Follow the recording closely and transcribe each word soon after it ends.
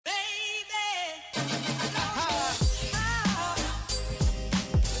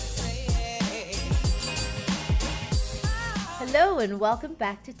Hello and welcome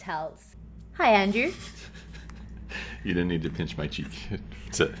back to Tells. Hi, Andrew. You didn't need to pinch my cheek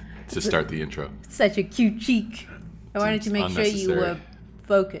to start the intro. Such a cute cheek. I wanted to make sure you were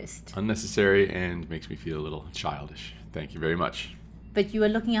focused. Unnecessary and makes me feel a little childish. Thank you very much. But you were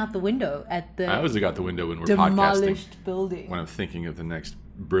looking out the window at the I always look out the window when we're demolished podcasting. Building. When I'm thinking of the next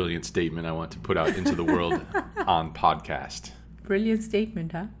brilliant statement I want to put out into the world on podcast. Brilliant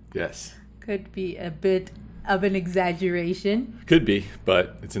statement, huh? Yes. Could be a bit of an exaggeration. Could be,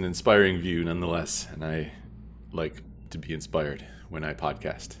 but it's an inspiring view nonetheless. And I like to be inspired when I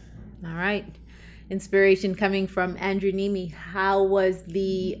podcast. All right. Inspiration coming from Andrew Nemi. How was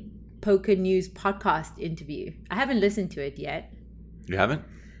the Poker News podcast interview? I haven't listened to it yet. You haven't?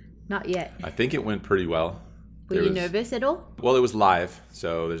 Not yet. I think it went pretty well. Were you nervous at all? Well, it was live,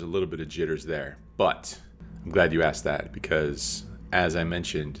 so there's a little bit of jitters there. But I'm glad you asked that because, as I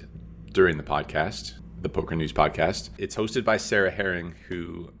mentioned during the podcast, the Poker News podcast, it's hosted by Sarah Herring,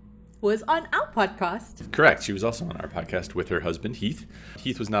 who was on our podcast. Correct. She was also on our podcast with her husband, Heath.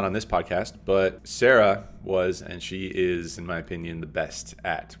 Heath was not on this podcast, but Sarah was, and she is, in my opinion, the best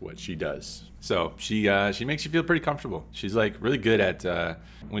at what she does. So she makes you feel pretty comfortable. She's like really good at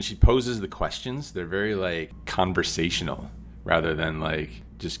when she poses the questions, they're very like conversational rather than like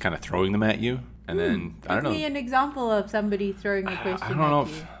just kind of throwing them at you. And then, I don't know. Give me an example of somebody throwing a question I don't know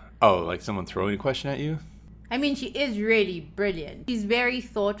at you. Like someone throwing a question at you? I mean, she is really brilliant. She's very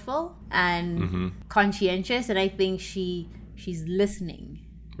thoughtful and conscientious, and I think she's listening.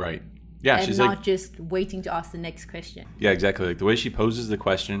 Right. Yeah, and she's not like, just waiting to ask the next question. Yeah, exactly. Like the way she poses the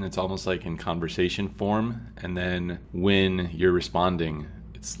question, it's almost like in conversation form. And then when you're responding,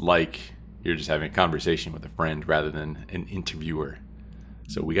 it's like you're just having a conversation with a friend rather than an interviewer.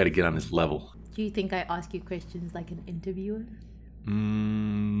 So we got to get on this level. Do you think I ask you questions like an interviewer?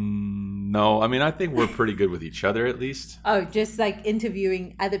 No, I mean, I think we're pretty good with each other at least. Oh, just like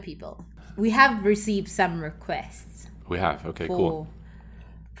interviewing other people. We have received some requests. We have. Okay, cool.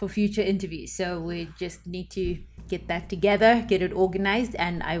 For future interviews. So we just need to get that together, get it organized,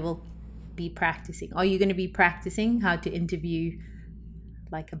 and I will be practicing. Are you going to be practicing how to interview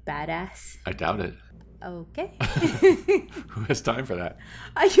like a badass? I doubt it. Okay. Who has time for that?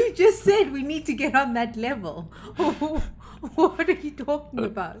 You just said we need to get on that level. What are you talking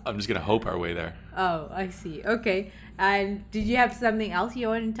about? I'm just going to hope our way there. Oh, I see. Okay. And did you have something else you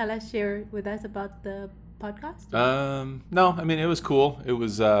want to share with us about the podcast? No, I mean, it was cool. It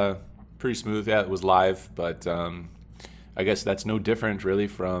was pretty smooth. Yeah, it was live, but I guess that's no different really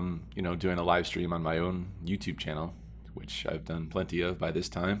from, doing a live stream on my own YouTube channel, which I've done plenty of by this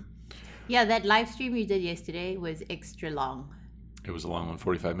time. Yeah, that live stream you did yesterday was extra long. It was a long one,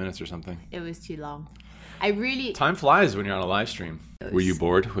 45 minutes or something. It was too long. Time flies when you're on a live stream. Were you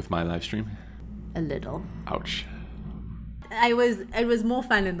bored with my live stream? A little. Ouch. It was more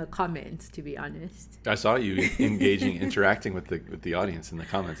fun in the comments, to be honest. I saw you interacting with the audience in the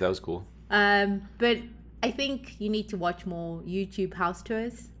comments. That was cool. But I think you need to watch more YouTube house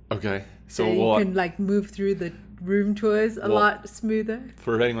tours. Okay. So you can move through the room tours a lot smoother.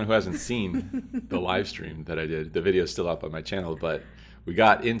 For anyone who hasn't seen the live stream that I did, the video is still up on my channel, but we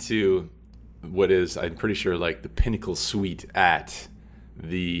got into what is, I'm pretty sure, like the pinnacle suite at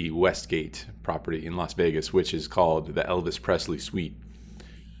the Westgate property in Las Vegas, which is called the Elvis Presley Suite.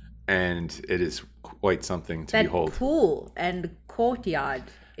 And it is quite something to behold. That pool and courtyard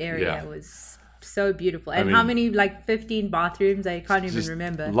area was so beautiful. And how many, 15 bathrooms? I can't even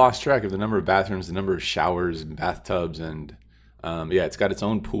remember. Lost track of the number of bathrooms, the number of showers and bathtubs. And it's got its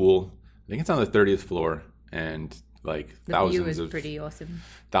own pool. I think it's on the 30th floor. And pretty awesome.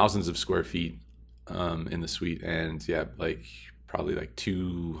 Thousands of square feet in the suite. And probably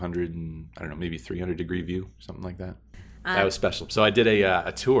 200 and maybe 300 degree view, something like that. That was special. So I did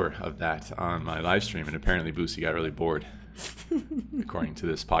a tour of that on my live stream, and apparently Boosie got really bored, according to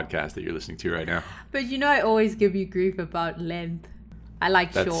this podcast that you're listening to right now. But I always give you grief about length. I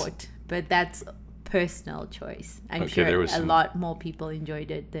like short, but that's personal choice. I'm sure a lot more people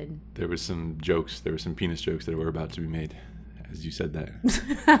enjoyed it than... There were some penis jokes that were about to be made, as you said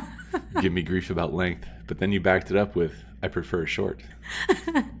that. Give me grief about length, but then you backed it up with, I prefer short.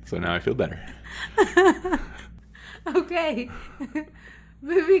 So now I feel better. Okay.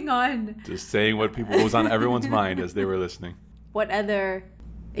 Moving on. Just saying what was on everyone's mind as they were listening. What other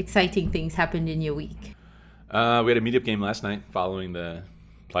exciting things happened in your week? We had a meetup game last night following the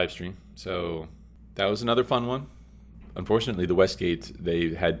live stream. So that was another fun one. unfortunately, the Westgate,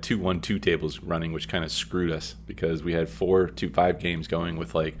 they had 2 1-2 tables running, which kind of screwed us because we had 4 2-5 games going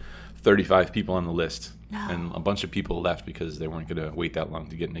with like 35 people on the list. And a bunch of people left because they weren't going to wait that long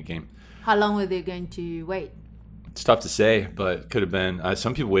to get in a game. How long were they going to wait? It's tough to say, but could have been.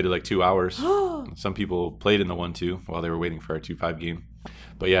 Some people waited like 2 hours. Some people played in the 1-2 while they were waiting for our 2-5 game.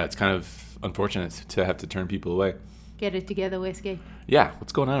 But yeah, it's kind of unfortunate to have to turn people away. Get it together, Westgate. Yeah,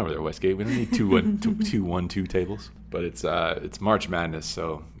 what's going on over there, Westgate? We don't need 2 1-2 tables. But it's March Madness,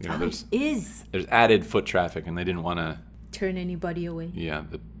 so there's added foot traffic, and they didn't want to turn anybody away. Yeah,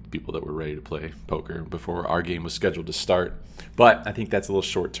 the people that were ready to play poker before our game was scheduled to start. But I think that's a little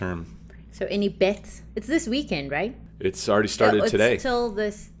short term. So any bets? It's this weekend, right? It's already started today. It's till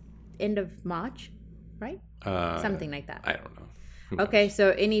this end of March, right? Something like that. I don't know. Okay,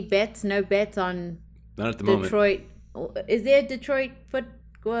 so any bets? No bets on Not at the Detroit. moment. Is there Detroit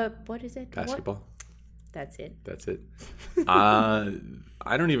what is it? Basketball. What? That's it. That's it.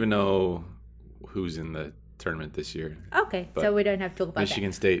 I don't even know who's in the tournament this year. Okay, so we don't have to talk about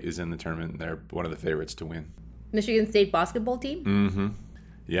Michigan State is in the tournament. They're one of the favorites to win. Michigan State basketball team? Mm-hmm.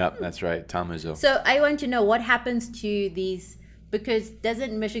 Yeah, that's right. Tom Izzo. So I want to know what happens to these, because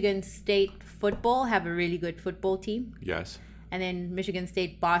doesn't Michigan State football have a really good football team? Yes. And then Michigan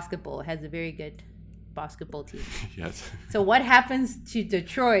State basketball has a very good basketball team. Yes. So what happens to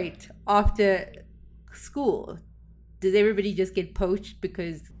Detroit after school? Does everybody just get poached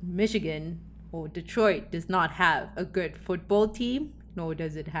because Michigan or Detroit does not have a good football team, nor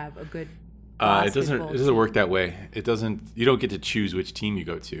does it have a good it doesn't work that way. It doesn't. You don't get to choose which team you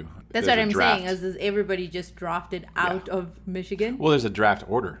go to. That's what I'm saying. Is everybody just drafted out of Michigan? Well, there's a draft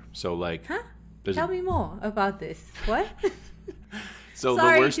order. So like, Tell me more about this. What? So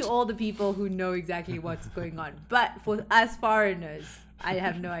Sorry to all the people who know exactly what's going on, but for us foreigners, I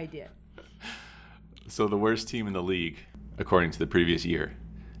have no idea. So the worst team in the league, according to the previous year,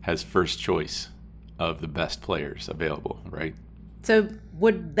 has first choice of the best players available, right? So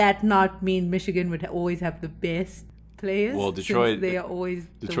would that not mean Michigan would always have the best players? Well, Detroit, they are always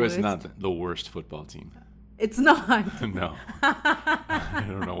Detroit's the worst? not the worst football team. It's not. No. I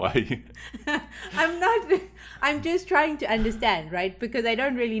don't know why. I'm just trying to understand, right? Because I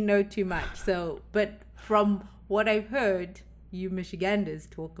don't really know too much. So, but from what I've heard you Michiganders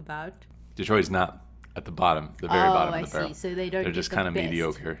talk about, Detroit's not at the bottom, the very bottom of the barrel. So they don't. They're just kind of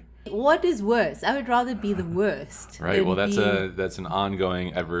mediocre. What is worse? I would rather be the worst. Right. Well, that's an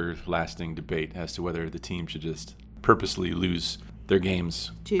ongoing, everlasting debate as to whether the team should just purposely lose their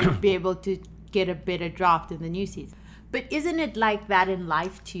games to be able to get a better draft in the new season. But isn't it like that in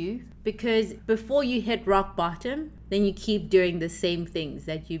life too? Because before you hit rock bottom, then you keep doing the same things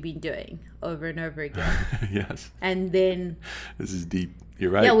that you've been doing over and over again. Yes. And then... This is deep.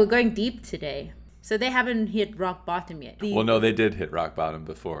 You're right. Yeah, we're going deep today. So they haven't hit rock bottom yet. Well, no, they did hit rock bottom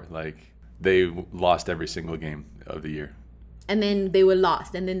before. Like, they lost every single game of the year. And then they were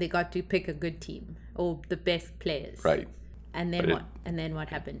lost. And then they got to pick a good team or the best players. Right. And then what? And then what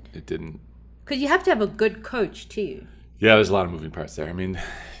happened? It didn't. Because you have to have a good coach too. Yeah, there's a lot of moving parts there. I mean,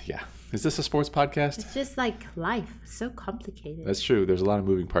 yeah. Is this a sports podcast? It's just like life. So complicated. That's true. There's a lot of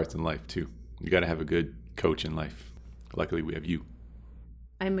moving parts in life too. You got to have a good coach in life. Luckily, we have you.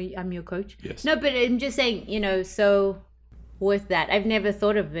 I'm your coach? Yes. No, but I'm just saying, so with that, I've never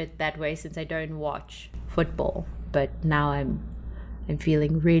thought of it that way since I don't watch football. But now I'm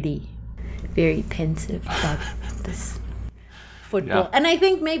feeling really very pensive about this football. Yeah. And I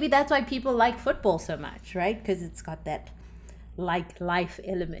think maybe that's why people like football so much, right? Because it's got that like life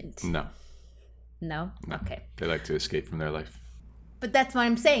element. No. No? Okay. They like to escape from their life. But that's what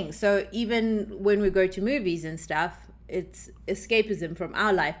I'm saying. So even when we go to movies and stuff, it's escapism from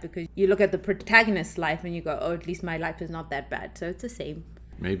our life, because you look at the protagonist's life and you go, oh, at least my life is not that bad. So it's the same.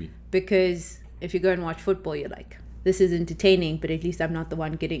 Maybe. Because if you go and watch football, you're like, this is entertaining, but at least I'm not the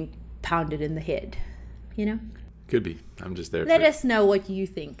one getting pounded in the head. Could be. I'm just there. Let us know what you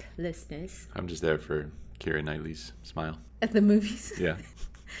think, listeners. I'm just there for Keira Knightley's smile. At the movies? Yeah.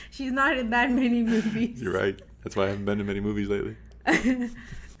 She's not in that many movies. You're right. That's why I haven't been to many movies lately.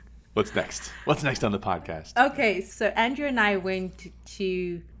 What's next? What's next on the podcast? Okay, so Andrew and I went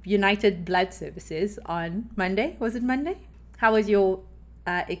to United Blood Services on Monday. Was it Monday? How was your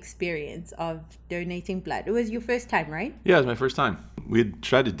experience of donating blood? It was your first time, right? Yeah, it was my first time. We had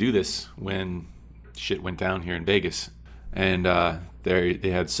tried to do this when shit went down here in Vegas. And they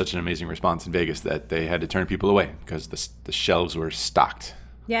had such an amazing response in Vegas that they had to turn people away because the shelves were stocked.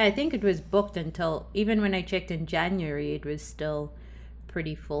 Yeah, I think it was booked until, even when I checked in January, it was still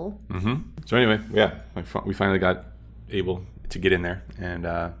pretty full. Mm-hmm. So anyway, yeah, we finally got able to get in there, and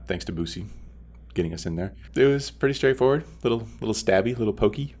thanks to Boosie, getting us in there. It was pretty straightforward, little stabby, little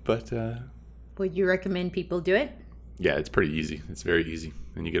pokey, but Would you recommend people do it? yeah, it's pretty easy. It's very easy,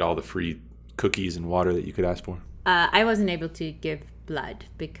 and you get all the free cookies and water that you could ask for. I wasn't able to give blood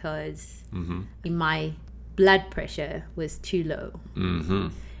because my blood pressure was too low.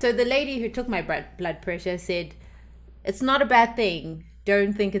 So the lady who took my blood pressure said, "It's not a bad thing.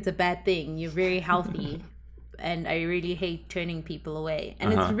 Don't think it's a bad thing. You're very healthy." And I really hate turning people away.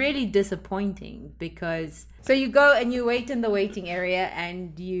 And it's really disappointing because... So you go and you wait in the waiting area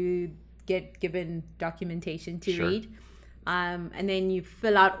and you get given documentation to read. And then you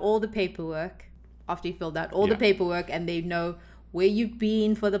fill out all the paperwork. After you filled out all the paperwork, and they know where you've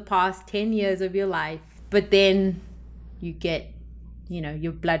been for the past 10 years of your life. But then you get,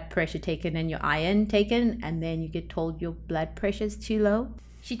 your blood pressure taken and your iron taken. And then you get told your blood pressure's too low.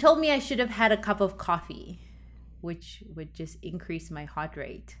 She told me I should have had a cup of coffee, which would just increase my heart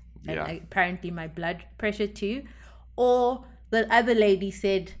rate and apparently my blood pressure too. Or the other lady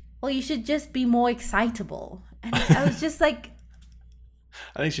said, well, you should just be more excitable. And I was just like...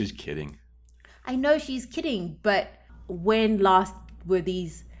 I think she's kidding. I know she's kidding, but when last were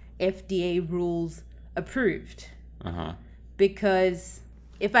these FDA rules approved? Because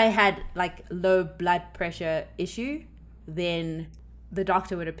if I had like low blood pressure issue, then the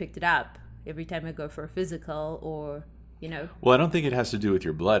doctor would have picked it up every time I go for a physical or, Well, I don't think it has to do with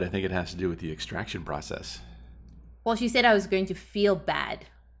your blood. I think it has to do with the extraction process. Well, she said I was going to feel bad.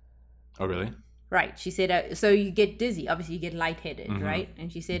 Oh, really? Right. She said, so you get dizzy. Obviously, you get lightheaded, right?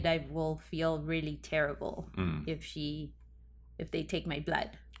 And she said I will feel really terrible if they take my blood.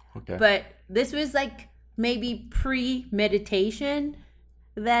 Okay. But this was like maybe pre-meditation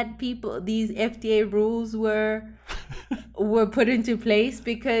that these FDA rules were put into place,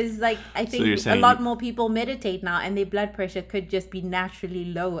 because like I think a lot more people meditate now and their blood pressure could just be naturally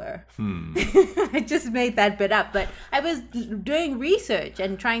lower. I just made that bit up, but I was doing research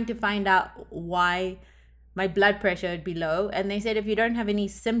and trying to find out why my blood pressure would be low, and they said if you don't have any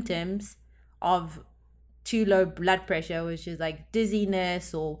symptoms of too low blood pressure, which is like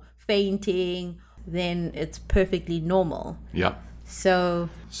dizziness or fainting, then it's perfectly normal. Yeah. So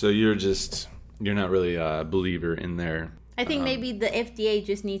you're not really a believer in their... I think maybe the FDA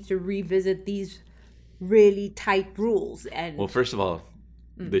just needs to revisit these really tight rules. And well, first of all,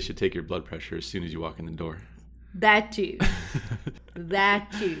 they should take your blood pressure as soon as you walk in the door. That too.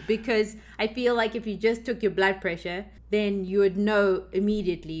 That too. Because I feel like if you just took your blood pressure, then you would know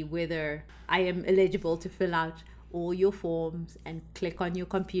immediately whether I am eligible to fill out all your forms and click on your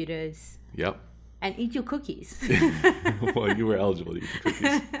computers. Yep. And eat your cookies. Well, you were eligible to eat the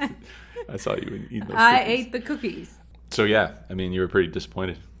cookies. I saw you eat those cookies. I ate the cookies. So yeah, I mean, you were pretty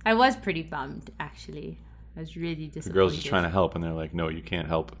disappointed. I was pretty bummed, actually. I was really disappointed. The girls just trying to help, and they're like, no, you can't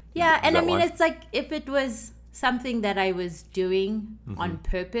help. Yeah, and I mean, it's like if it was something that I was doing on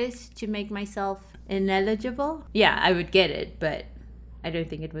purpose to make myself ineligible, yeah, I would get it, but I don't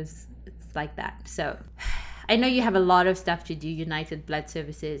think it's like that. So I know you have a lot of stuff to do, United Blood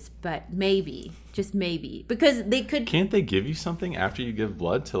Services, but maybe, just maybe, because they could... Can't they give you something after you give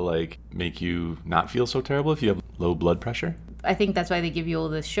blood to like make you not feel so terrible if you have low blood pressure? I think that's why they give you all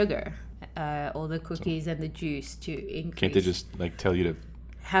the sugar, all the cookies and the juice to increase. Can't they just like tell you to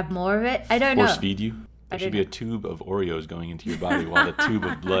have more of it? I don't know. Force feed you? There should be a tube of Oreos going into your body while the tube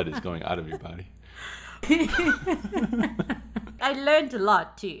of blood is going out of your body. I learned a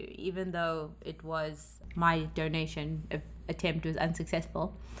lot too, even though it was my donation attempt was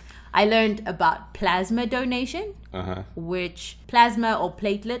unsuccessful. I learned about plasma donation, which plasma or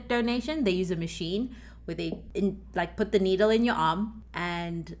platelet donation, they use a machine where they put the needle in your arm,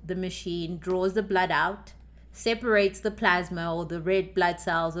 and the machine draws the blood out, separates the plasma or the red blood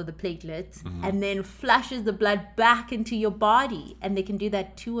cells or the platelets, and then flushes the blood back into your body. And they can do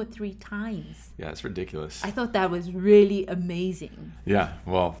that 2 or 3 times. Yeah, it's ridiculous. I thought that was really amazing. Yeah,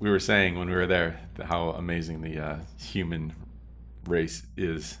 well, we were saying when we were there how amazing the human race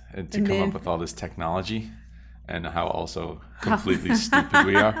is, and to come up with all this technology, and how also completely stupid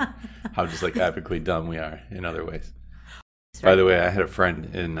we are, how just like epically dumb we are in other ways. By the way, I had a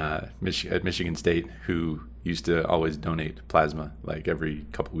friend in at Michigan State who used to always donate plasma, like every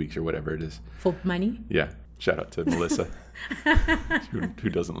couple weeks or whatever it is. For money? Yeah. Shout out to Melissa, who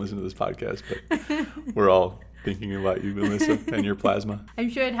doesn't listen to this podcast, but we're all thinking about you, Melissa, and your plasma. I'm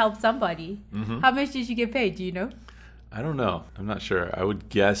sure it helped somebody. How much did you get paid? Do you know? I don't know. I'm not sure. I would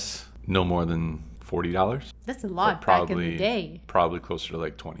guess no more than $40. That's a lot back in the day. Probably closer to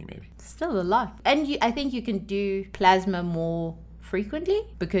like 20 maybe. Still a lot. And I think you can do plasma more frequently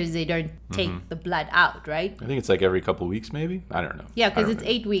because they don't take the blood out, right? I think it's like every couple of weeks maybe. I don't know. Yeah, because it's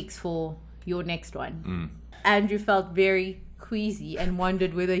 8 weeks for your next one. Andrew felt very queasy and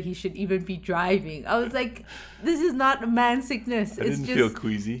wondered whether he should even be driving. I was like, this is not a man sickness. I didn't feel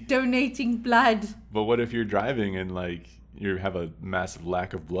queasy. Donating blood. But what if you're driving and like you have a massive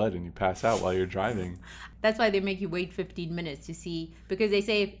lack of blood and you pass out while you're driving? That's why they make you wait 15 minutes to see, because they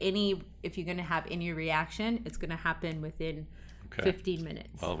say if you're going to have any reaction, it's going to happen within 15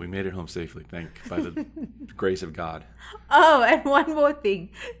 minutes. Well, we made it home safely, by the grace of God. Oh, and one more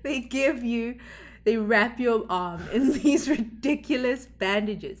thing. They wrap your arm in these ridiculous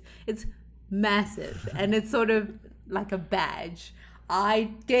bandages. It's massive, and it's sort of like a badge.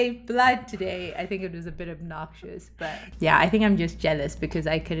 I gave blood today. I think it was a bit obnoxious, but yeah, I think I'm just jealous because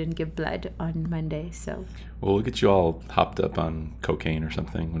I couldn't give blood on Monday. So, well, we'll get you all hopped up on cocaine or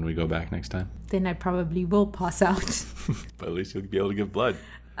something when we go back next time. Then I probably will pass out. But at least you'll be able to give blood.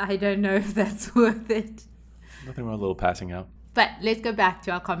 I don't know if that's worth it. Nothing wrong with a little passing out. But let's go back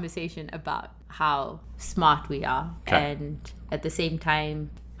to our conversation about how smart we are, and at the same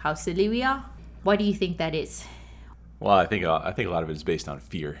time, how silly we are. What do you think that is? Well, I think a lot of it is based on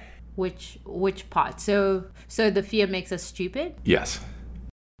fear. Which part? So the fear makes us stupid? Yes.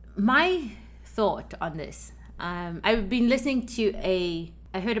 My thought on this, I've been listening to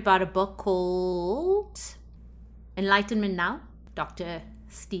I heard about a book called Enlightenment Now, Dr.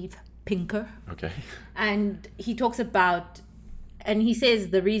 Steve Pinker. Okay. And he talks about, and he says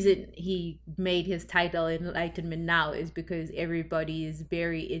the reason he made his title Enlightenment Now is because everybody is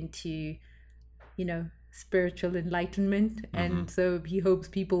very into, spiritual enlightenment, and so he hopes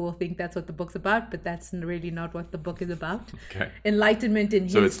people will think that's what the book's about, but that's really not what the book is about. Okay. Enlightenment in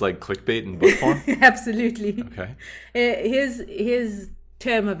so it's like clickbait in book form. Absolutely. Okay. His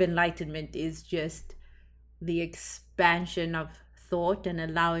term of enlightenment is just the expansion of thought and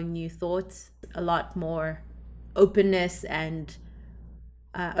allowing new thoughts, a lot more openness and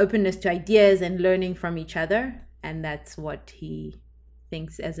openness to ideas and learning from each other, and that's what he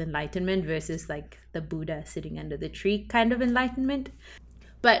thinks as enlightenment versus like the Buddha sitting under the tree kind of enlightenment.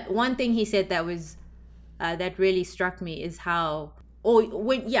 But one thing he said that was that really struck me is how,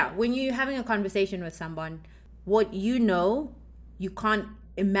 when you're having a conversation with someone, what you can't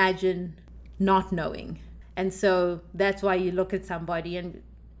imagine not knowing, and so that's why you look at somebody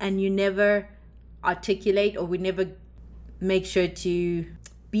and you never articulate, or we never make sure to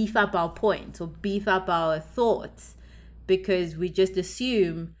beef up our points or beef up our thoughts, because we just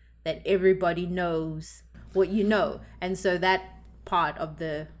assume that everybody knows what you know. And so that part of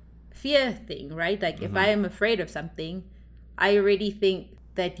the fear thing, right? Like if I am afraid of something, I already think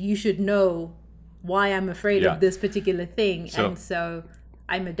that you should know why I'm afraid of this particular thing. And so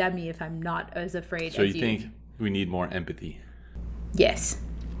I'm a dummy if I'm not as afraid as you. So you think we need more empathy? Yes.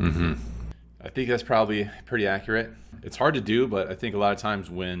 I think that's probably pretty accurate. It's hard to do, but I think a lot of times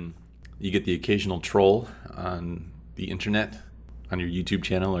when you get the occasional troll on the internet, on your YouTube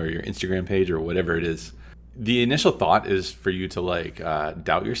channel or your Instagram page or whatever it is, the initial thought is for you to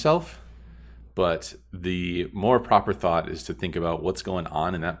doubt yourself, but the more proper thought is to think about what's going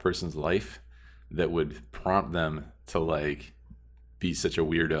on in that person's life that would prompt them to be such a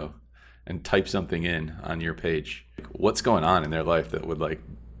weirdo, and type something in on your page. What's going on in their life that would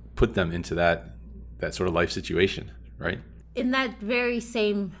put them into that sort of life situation, right? In that very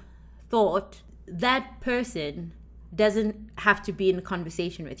same thought, that person doesn't have to be in a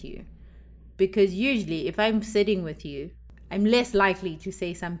conversation with you, because usually if I'm sitting with you, I'm less likely to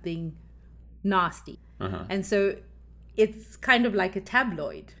say something nasty. And so it's kind of like a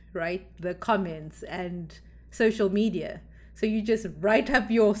tabloid, right? The comments and social media. So you just write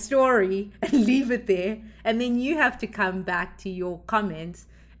up your story and leave it there, and then you have to come back to your comments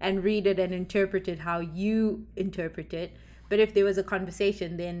and read it and interpret it how you interpret it. But if there was a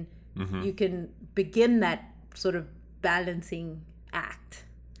conversation, then you can begin that sort of balancing act.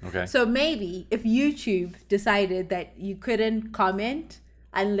 Okay. So maybe if YouTube decided that you couldn't comment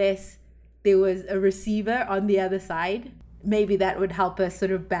unless there was a receiver on the other side, maybe that would help us sort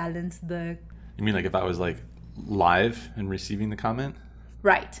of balance the... You mean if I was live and receiving the comment?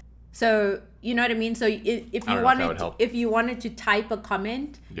 Right. So you know what I mean? So if you wanted to type a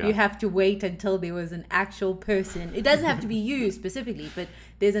comment, you have to wait until there was an actual person. It doesn't have to be you specifically, but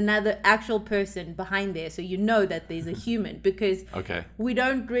there's another actual person behind there, so you know that there's a human, because we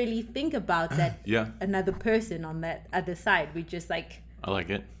don't really think about that another person on that other side. We just I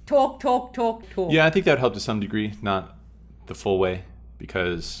like it. Talk. Yeah, I think that would help to some degree, not the full way,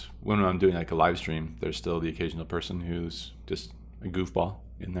 because when I'm doing a live stream, there's still the occasional person who's just a goofball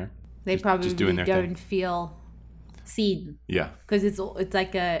in there. They probably don't feel seen. Yeah. Because it's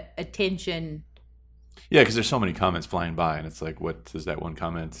like a attention. Yeah, because there's so many comments flying by, and it's what does that one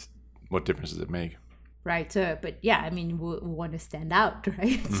comment what difference does it make? Right. So, but yeah, I mean, we want to stand out,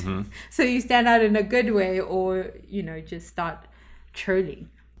 right? So you stand out in a good way, or, you know, just start trolling.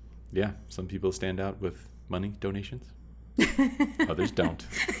 Yeah. Some people stand out with money donations. Others don't.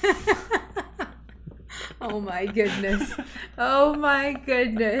 Oh my goodness. Oh my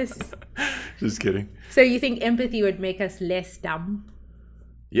goodness. Just kidding. So you think empathy would make us less dumb,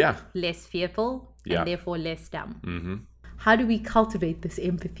 Yeah. less fearful, Yeah. and therefore less dumb? Mm-hmm. How do we cultivate this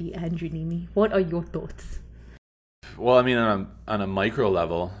empathy, Andrew Nimi? What are your thoughts? Well, I mean, on a micro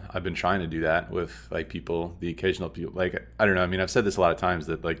level, I've been trying to do that with like people, the occasional people. Like, I don't know. I mean, I've said this a lot of times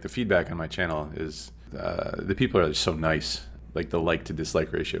that like the feedback on my channel is the people are just so nice. Like the like to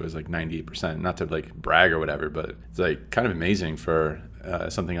dislike ratio is like 98%. Not to like brag or whatever, but it's like kind of amazing for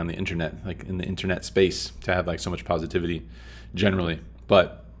something on the internet, like in the internet space, to have like so much positivity generally.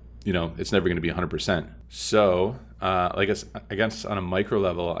 But you know, it's never going to be 100%. So, I guess on a micro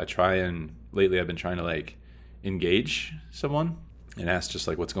level, lately I've been trying to like engage someone and ask just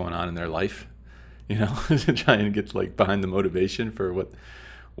like what's going on in their life, you know, to try and get like behind the motivation for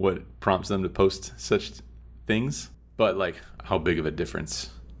what prompts them to post such things. But like, how big of a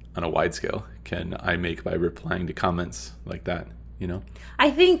difference on a wide scale can I make by replying to comments like that, you know? I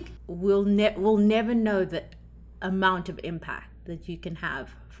think we'll never know the amount of impact that you can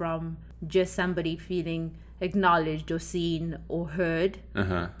have from just somebody feeling acknowledged or seen or heard,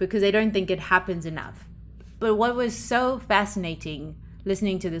 because I don't think it happens enough. But what was so fascinating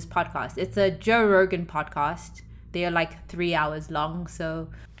listening to this podcast, it's a Joe Rogan podcast. They are like 3 hours long. So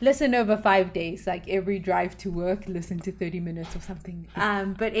listen over 5 days, like every drive to work, listen to 30 minutes or something.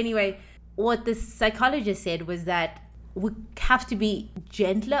 But anyway, what the psychologist said was that we have to be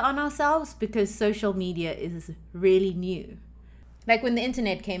gentler on ourselves because social media is really new. Like when the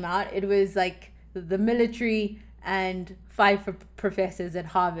internet came out, it was like the military and 5 professors at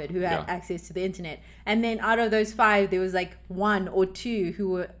Harvard who had access to the internet. And then out of those 5, there was like 1 or 2 who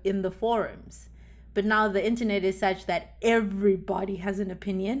were in the forums. But now the internet is such that everybody has an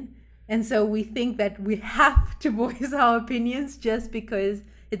opinion. And so we think that we have to voice our opinions just because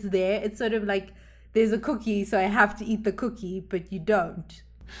it's there. It's sort of like there's a cookie, so I have to eat the cookie, but you don't.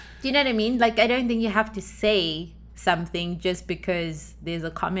 Do you know what I mean? Like, I don't think you have to say something just because there's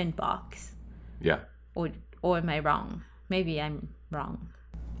a comment box. Yeah. Or am I wrong? Maybe I'm wrong.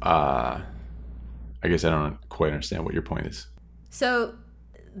 I guess I don't quite understand what your point is. So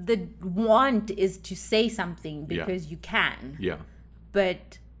the want is to say something because you can. Yeah.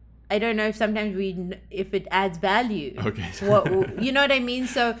 But I don't know if sometimes if it adds value. Okay. You know what I mean?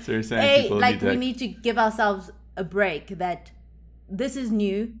 So you're saying we need to give ourselves a break that this is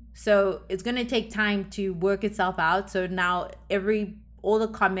new. So it's going to take time to work itself out. So now all the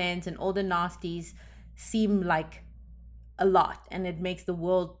comments and all the nasties seem like a lot, and it makes the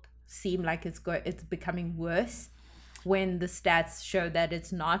world seem like it's becoming worse when the stats show that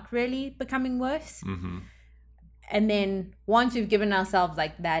it's not really becoming worse. Mm-hmm. And then once we've given ourselves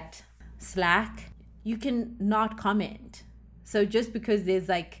like that slack, you can not comment. So just because there's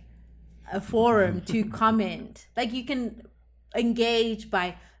like a forum to comment, like you can engage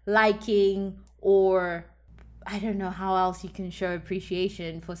by liking, or I don't know how else you can show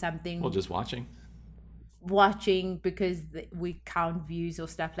appreciation for something. Well, just watching Because we count views or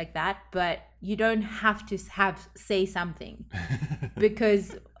stuff like that, but you don't have to say something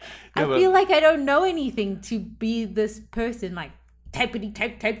because I feel like I don't know anything to be this person like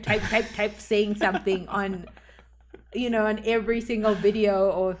type saying something on, you know, on every single video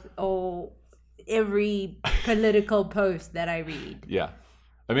or every political post that I read. Yeah.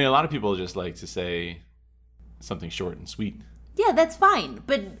 I mean, a lot of people just like to say something short and sweet. Yeah, that's fine.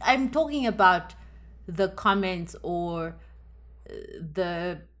 But I'm talking about the comments or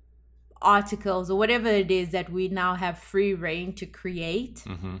the articles or whatever it is that we now have free reign to create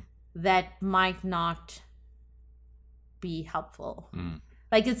that might not be helpful.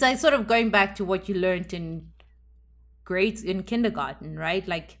 Like it's like sort of going back to what you learned in kindergarten, right?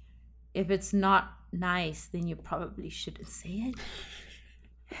 Like if it's not nice, then you probably shouldn't say it.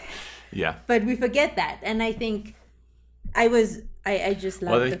 Yeah. But we forget that. And I think I just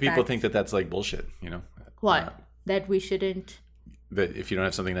love the people think that that's like bullshit, you know? What? That we shouldn't... That if you don't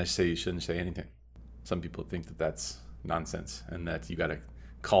have something nice to say, you shouldn't say anything. Some people think that that's nonsense and that you got to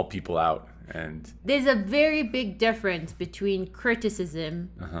call people out. And there's a very big difference between criticism,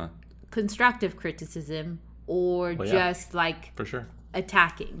 constructive criticism, or just like for sure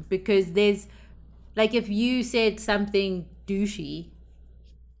attacking. Because there's like if you said something douchey,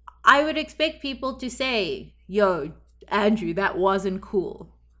 I would expect people to say, yo, Andrew, that wasn't cool.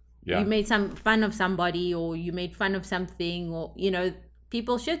 Yeah. You made some fun of somebody, or you made fun of something, or, you know,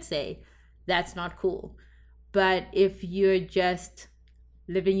 people should say that's not cool. But if you're just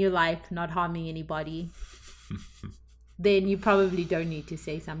living your life, not harming anybody, then you probably don't need to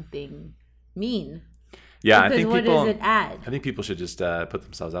say something mean. Yeah, because I think what people. does it add? I think people should just put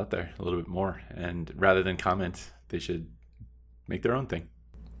themselves out there a little bit more, and rather than comment, they should make their own thing.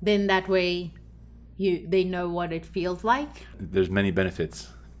 Then that way, they know what it feels like. There's many benefits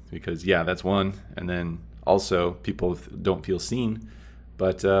because that's one, and then also people don't feel seen,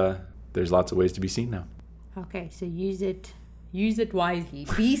 but there's lots of ways to be seen now. Okay, so use it wisely.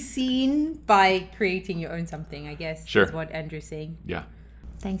 Be seen by creating your own something, I guess. Sure. Is what Andrew's saying. Yeah.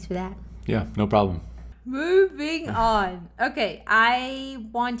 Thanks for that. Yeah, no problem. Moving on. Okay, I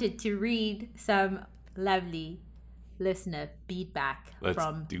wanted to read some lovely listener feedback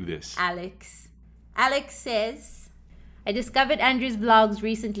from do this. Alex. Alex says, I discovered Andrew's vlogs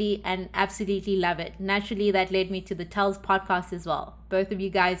recently and absolutely love it. Naturally, that led me to the Tells podcast as well. Both of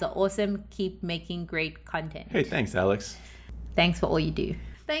you guys are awesome. Keep making great content. Hey, thanks, Alex. Thanks for all you do.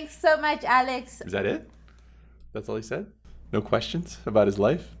 Thanks so much, Alex. Is that it? That's all he said? No questions about his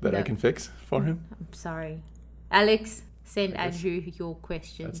life that I No. can fix for him? I'm sorry. Alex, send Andrew your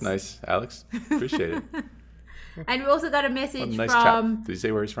questions. That's nice, Alex. Appreciate it. And we also got a What message a nice from... chap. Did he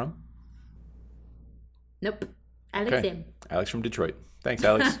say where he's from? Nope. Alex Okay. M. Alex from Detroit. Thanks,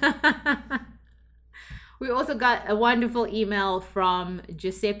 Alex. We also got a wonderful email from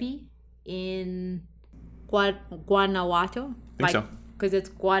Giuseppe in Guanajuato. Think so. Because it's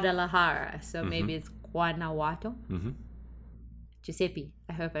Guadalajara, so maybe it's Guanajuato. Mm-hmm. Giuseppe,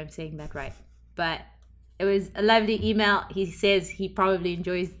 I hope I'm saying that right. But it was a lovely email. He says he probably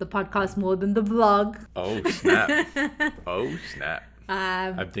enjoys the podcast more than the vlog. Oh, snap. Oh, snap.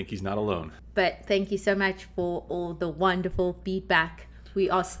 Um, I think he's not alone. But thank you so much for all the wonderful feedback. We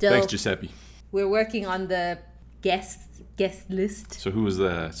are still... Thanks, Giuseppe. We're working on the guest list. So who was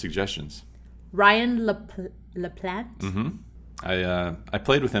the suggestions? Ryan LaPlante. Mm-hmm. I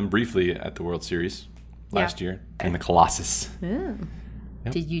played with him briefly at the World Series last year in the Colossus. Oh.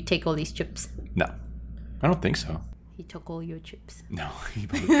 Yep. Did you take all these chips? No, I don't think so. He took all your chips. No, he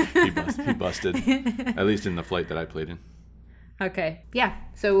busted. At least in the flight that I played in. Okay. Yeah.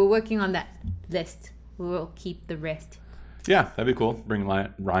 So we're working on that list. We will keep the rest. Yeah, that'd be cool. Bring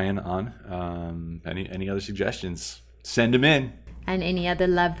Ryan on. Any other suggestions? Send them in. And any other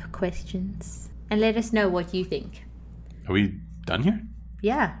love questions. And let us know what you think. Are we done here?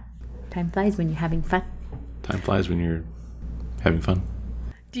 Yeah. Time flies when you're having fun. Time flies when you're having fun.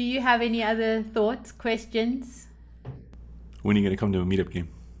 Do you have any other thoughts, questions? When are you going to come to a meetup game?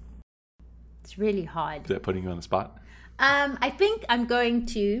 It's really hard. Is that putting you on the spot? I think I'm going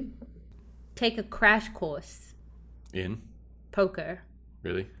to take a crash course In? poker,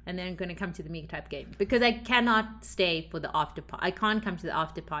 Really? and then I'm going to come to the meetup game because I cannot stay for the after party. I can't come to the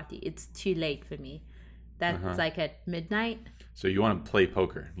after party. It's too late for me. That's like at midnight. So you want to play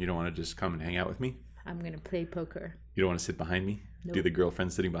poker? You don't want to just come and hang out with me? I'm going to play poker. You don't want to sit behind me? Nope. Do the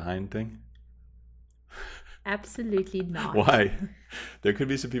girlfriend sitting behind thing? Absolutely not. Why? There could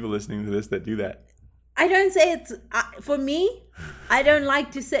be some people listening to this that do that. I don't say it's for me. I don't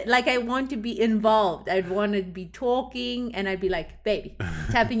like to sit like I want to be involved. I'd want to be talking, and I'd be like, "Baby,"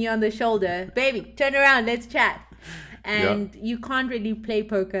 tapping you on the shoulder, "Baby, turn around, let's chat." And you can't really play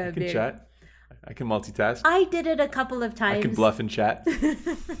poker. I can chat. I can multitask. I did it a couple of times. I can bluff and chat.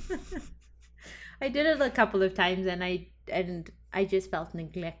 I did it a couple of times, and I just felt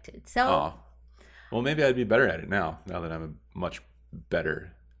neglected. So, Oh, well, maybe I'd be better at it now that I'm a much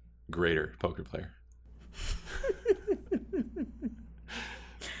better, greater poker player.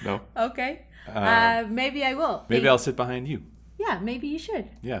 No. okay, maybe I will. Maybe I'll sit behind you. Yeah, maybe you should.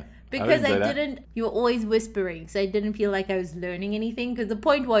 Yeah. Because would enjoy that. didn't, you were always whispering, so I didn't feel like I was learning anything. Because the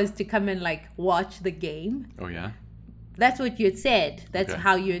point was to come and like watch the game. Oh yeah. That's what you had said. That's Okay.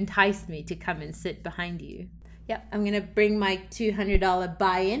 how you enticed me to come and sit behind you. Yep, I'm gonna bring my $200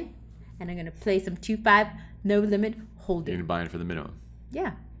 buy-in, and I'm gonna play some 2-5, no limit You're hold'em. gonna buy in for the minimum.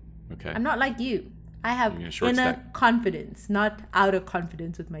 Yeah, Okay. I'm not like you. I have You're gonna short inner stack. confidence, not outer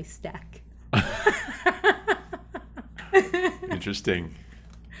confidence with my stack. Interesting.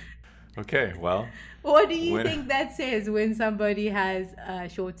 Okay. Well, What do you When- think that says when somebody has a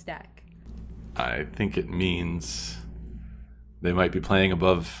short stack? I think it means they might be playing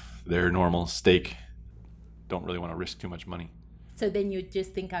above their normal stake. Don't really want to risk too much money. So then you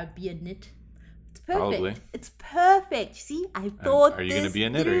just think I'd be a nit. It's perfect. Probably. It's perfect. See, I thought Are you going to this be a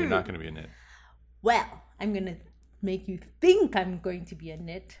nit or you're through. not going to be a nit? Well, I'm going to make you think I'm going to be a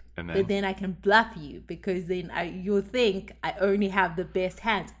nit, And but then? then I can bluff you because then you'll think I only have the best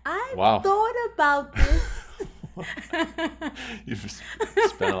hands. I Wow. thought about this. You've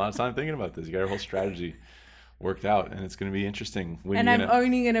spent a lot of time thinking about this. You got your whole strategy worked out, and it's going to be interesting. And I'm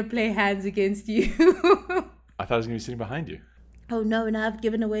only going to play hands against you. I thought I was going to be sitting behind you. Oh, no, now I've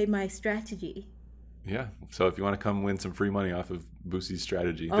given away my strategy. Yeah, so if you want to come win some free money off of Boosie's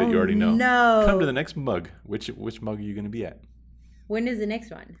strategy that you already know, no. Come to the next mug. Which mug are you going to be at? When is the next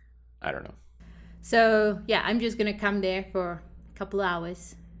one? I don't know. So, yeah, I'm just going to come there for a couple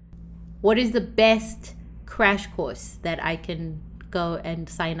hours. What is the best crash course that I can go and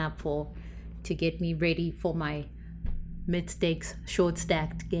sign up for to get me ready for my mid-stakes short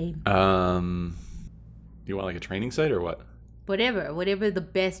stacked game? You want like a training site or what? Whatever the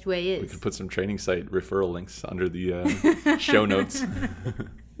best way is. We could put some training site referral links under the show notes.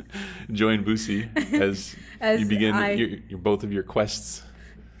 Join Boosie as you begin your both of your quests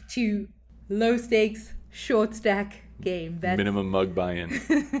to low stakes short stack game. That's minimum mug buy-in.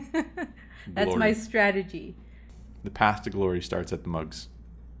 That's my strategy. The path to glory starts at the mugs.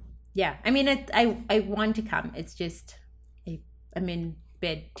 Yeah, I mean, I want to come. It's just I'm in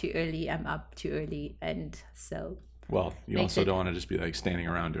bed too early. I'm up too early, and so. Well, you also don't want to just be like standing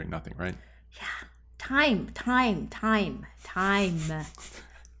around doing nothing, right? Yeah, time.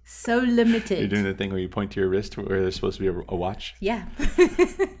 So limited. You're doing the thing where you point to your wrist where there's supposed to be a watch. Yeah.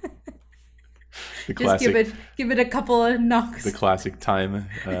 The classic, just give it a couple of knocks. The classic time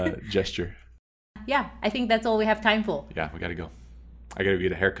gesture. Yeah, I think that's all we have time for. Yeah, we got to go. I got to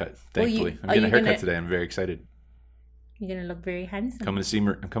get a haircut. Thankfully, I'm getting a haircut today. I'm very excited. You're gonna look very handsome. I'm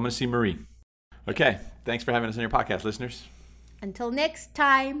coming to see Marie. Okay, thanks for having us on your podcast, listeners. Until next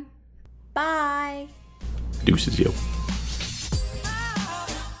time, bye. Deuces, yo.